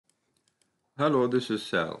Hello, this is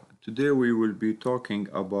Sal. Today we will be talking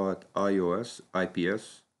about iOS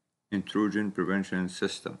IPS Intrusion Prevention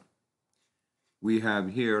System. We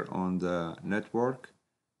have here on the network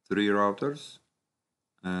 3 routers,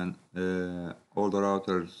 and all the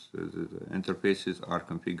routers the interfaces are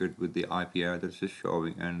configured with the IP addresses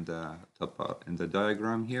showing in the top in the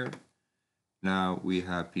diagram here. Now we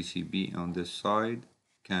have PCB on this side,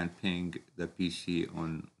 can ping the PC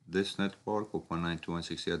on this network of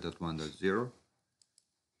 192.168.1.0.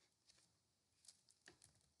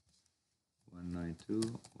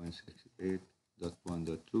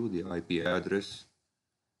 192.168.1.2, the IP address,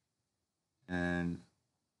 and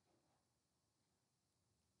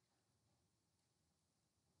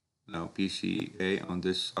now PCA on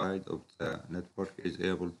this side of the network is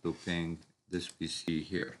able to ping this PC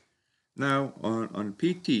here. Now on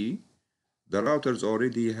PT, the routers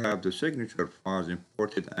already have the signature files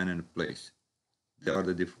imported and in place. They are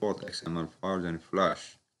the default XML files and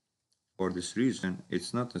flash. For this reason,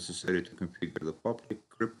 it's not necessary to configure the public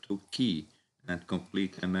crypto key and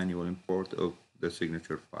complete a manual import of the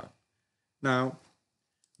signature file. Now,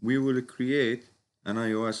 we will create an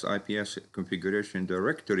iOS IPS configuration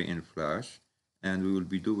directory in Flash, and we will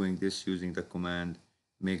be doing this using the command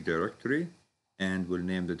make directory, and we'll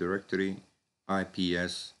name the directory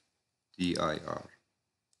IPS dir.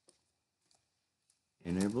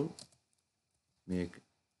 Enable make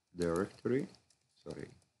directory,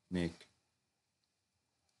 make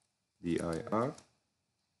dir,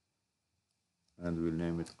 and we'll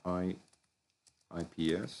name it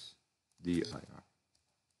IPS dir.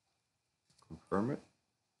 Confirm it.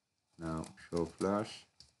 Now show Flash,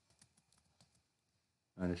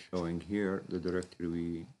 and it's showing here the directory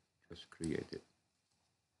we just created.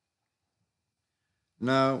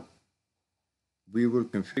 Now we will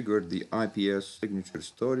configure the IPS signature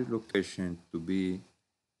storage location to be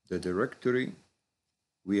the directory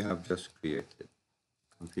we have just created.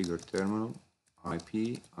 Configure terminal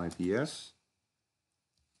IPS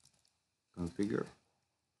configure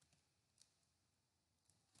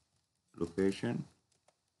location,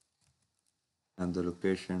 and the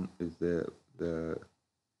location is the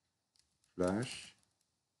Flash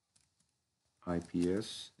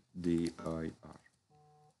IPS dir.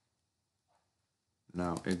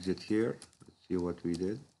 Now exit here. Let's see what we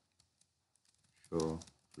did. Show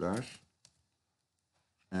Flash,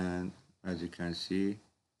 and as you can see,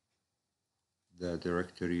 the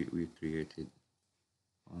directory we created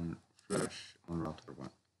on Flash on router 1.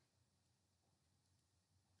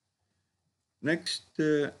 Next,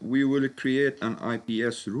 we will create an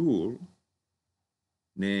IPS rule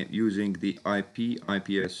using the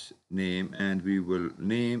IPS name, and we will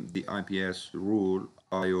name the IPS rule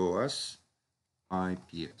iOS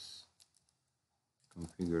IPS.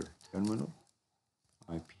 Configure terminal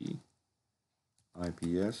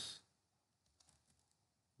IPS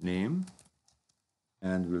name,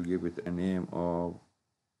 and we'll give it a name of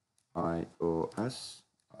iOS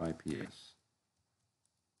IPS.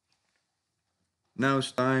 Now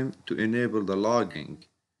it's time to enable the logging,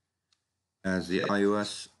 as the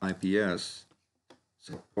iOS IPS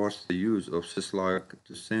supports the use of syslog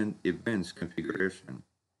to send events configuration.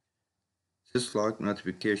 Syslog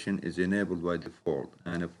notification is enabled by default,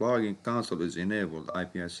 and if logging console is enabled,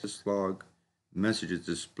 IPS syslog messages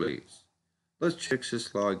displays. Let's check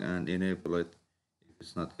syslog and enable it if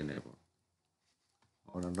it's not enabled.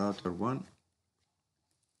 On router 1,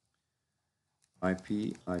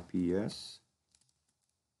 IPS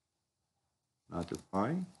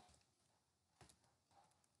notify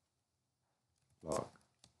log.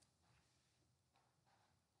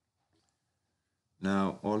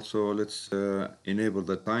 Now also let's enable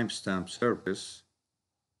the timestamp service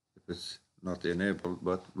if it's not enabled,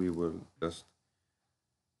 but we will just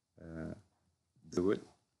do it.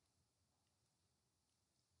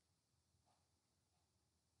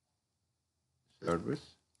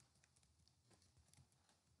 Service.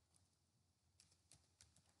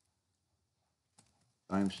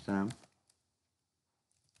 Timestamp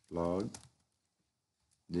log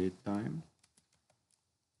date time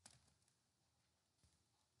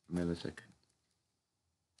millisecond.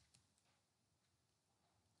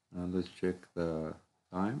 And let's check the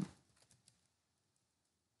time.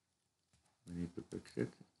 We need to fix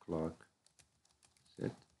it. Clock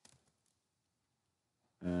set,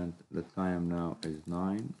 and the time now is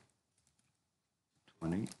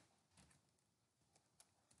 9:20.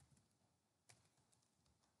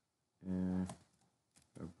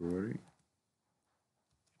 February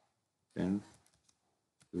 10th,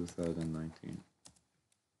 2019.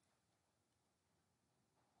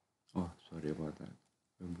 Oh, sorry about that.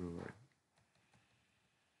 February.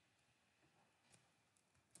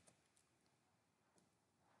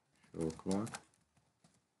 0 o'clock,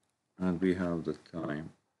 and we have the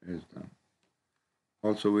time is done.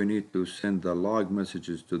 Also, we need to send the log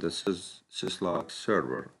messages to the syslog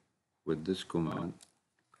server with this command: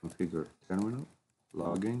 configure terminal,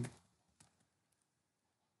 logging,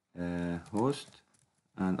 host,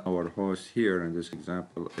 and our host here in this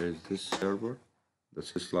example is this server, the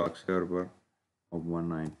syslog server of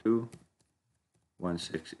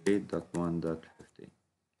 192.168.1.50.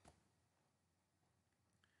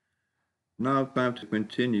 Now time to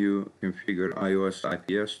continue configure iOS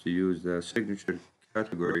IPS to use the signature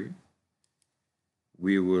category.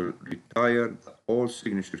 We will retire the all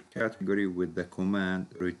signature category with the command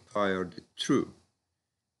retired true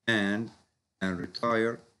and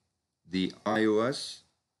retire the iOS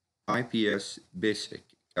IPS basic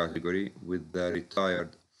category with the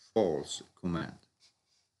retired false command.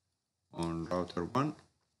 On router 1,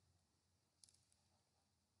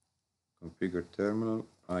 configure terminal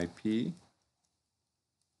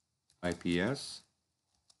IPS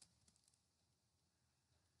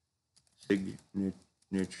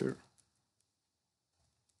signature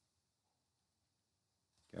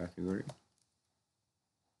category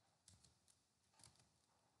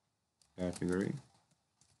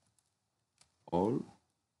all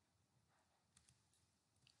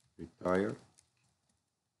retire.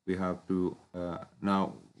 We have to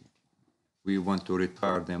now we want to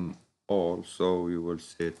retire them all, so we will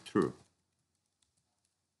say true.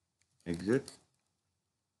 Exit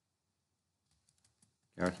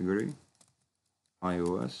category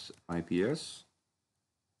iOS IPS,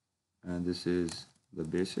 and this is the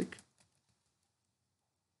basic.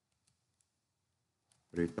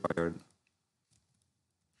 Retired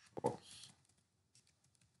false.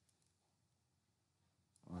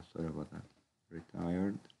 Oh, sorry about that.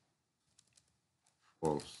 Retired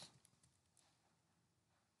false.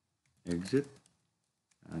 Exit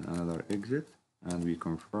and another exit, and we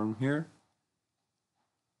confirm here.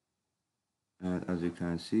 And as you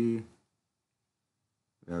can see,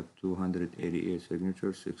 we have 288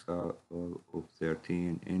 signatures, 6 out of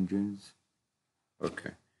 13 engines.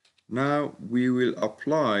 Okay. Now we will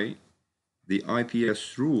apply the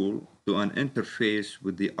IPS rule to an interface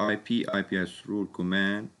with the IPS rule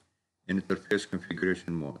command in interface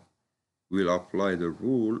configuration mode. We'll apply the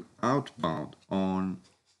rule outbound on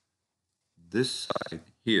this side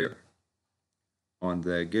here on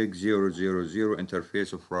the gig 000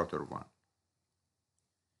 interface of router 1.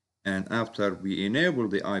 And after we enable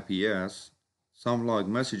the IPS, some log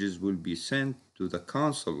messages will be sent to the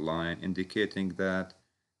console line indicating that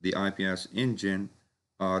the IPS engine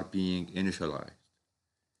are being initialized.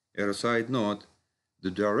 As a side note,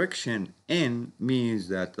 the direction in means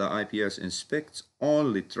that the IPS inspects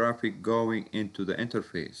only traffic going into the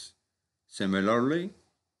interface. Similarly,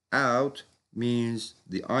 out means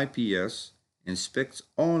the IPS inspects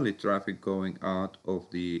only traffic going out of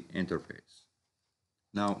the interface.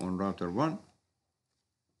 Now on router 1,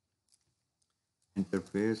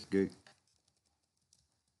 interface gig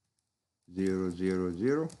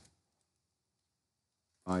 000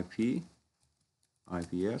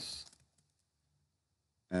 IPS,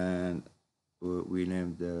 and we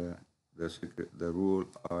named the rule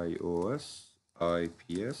iOS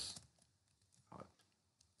IPS,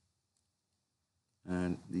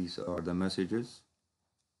 and these are the messages.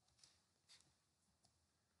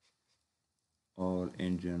 All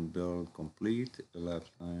engine build complete,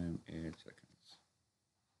 elapsed time 8 seconds.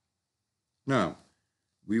 Now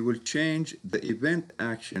we will change the event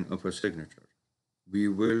action of a signature. We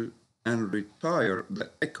will unretire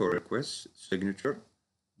the echo request signature,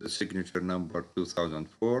 the signature number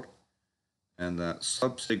 2004, and the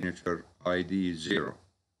subsignature ID 0,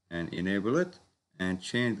 and enable it, and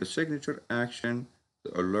change the signature action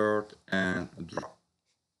to alert and drop.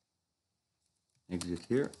 Exit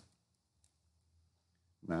here.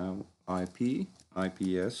 Now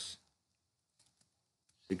IPS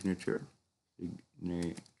signature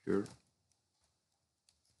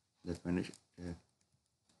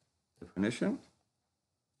definition.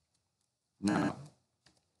 Now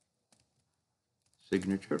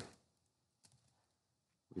signature,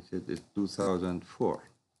 we said is 2004,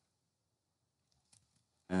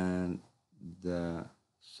 and the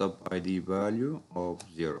sub ID value of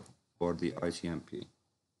 0 for the ICMP.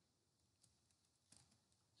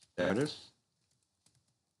 Status,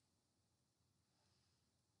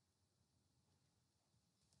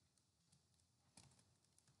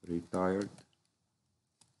 retired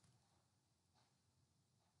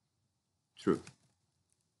true.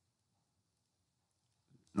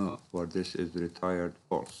 No, for this is retired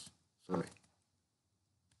false. Sorry.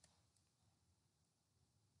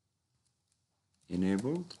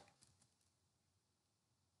 Enabled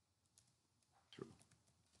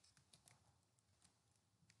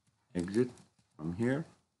exit from here.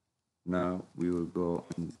 Now we will go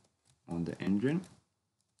on the engine.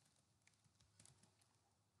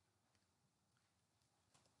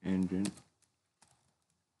 Engine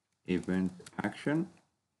event action.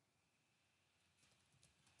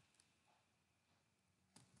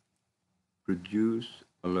 Produce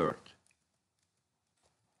alert.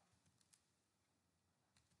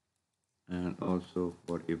 And also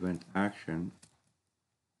for event action,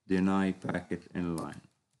 deny packet inline.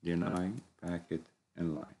 Deny packet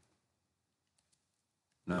inline.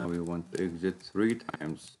 Now we want to exit 3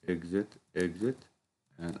 times. Exit, exit,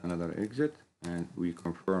 and another exit, and we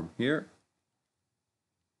confirm here.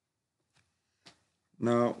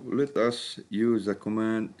 Now let us use the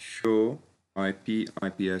command show IP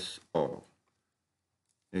IPS all.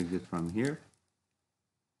 Exit from here.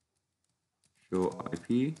 Show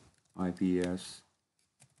IP IPS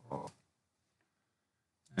all.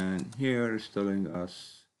 And here is telling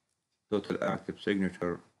us total active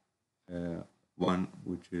signature 1,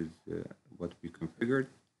 which is what we configured,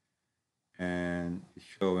 and it's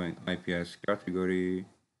showing IPS category,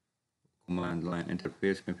 command line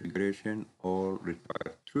interface configuration, all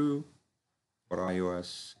retired true. For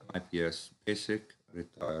iOS, IPS basic,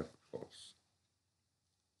 retired false.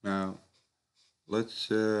 Now let's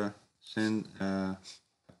send a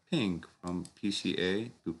ping from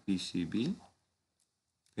PCA to PCB.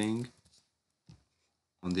 Ping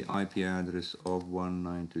on the IP address of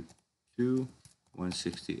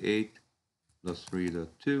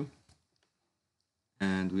 192.168.3.2,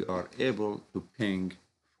 and we are able to ping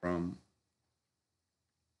from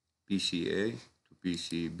PCA to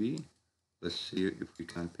PCB. Let's see if we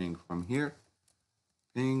can ping from here.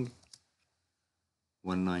 Ping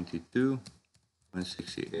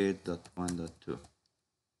 192.168.1.2.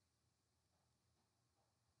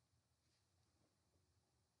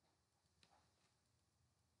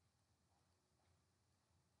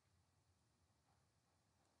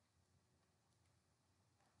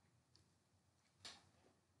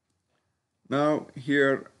 Now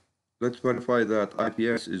here, let's verify that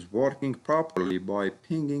IPS is working properly by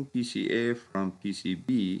pinging PCA from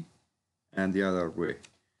PCB and the other way.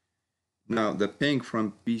 Now the ping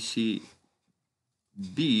from PCB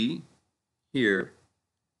here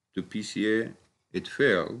to PCA, it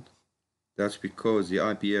failed. That's because the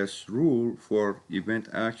IPS rule for event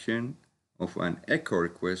action of an echo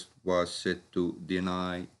request was set to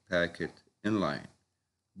deny packet inline.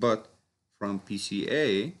 But from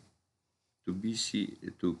PCA to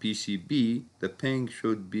PCB, the ping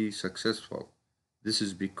should be successful. This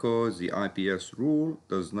is because the IPS rule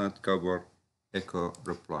does not cover echo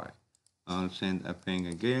reply. I'll send a ping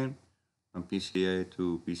again from PCA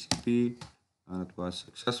to PCB, and it was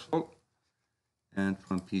successful. And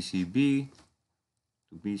from PCB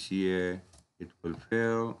to PCA, it will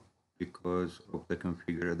fail because of the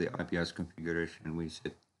IPS configuration we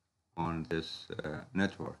set on this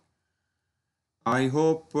network. I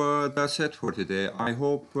hope that's it for today. I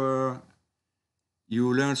hope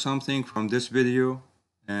you learned something from this video,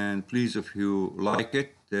 and please, if you like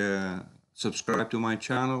it, subscribe to my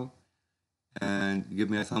channel and give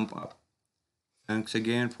me a thumb up. Thanks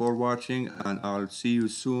again for watching, and I'll see you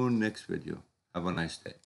soon next video. Have a nice day.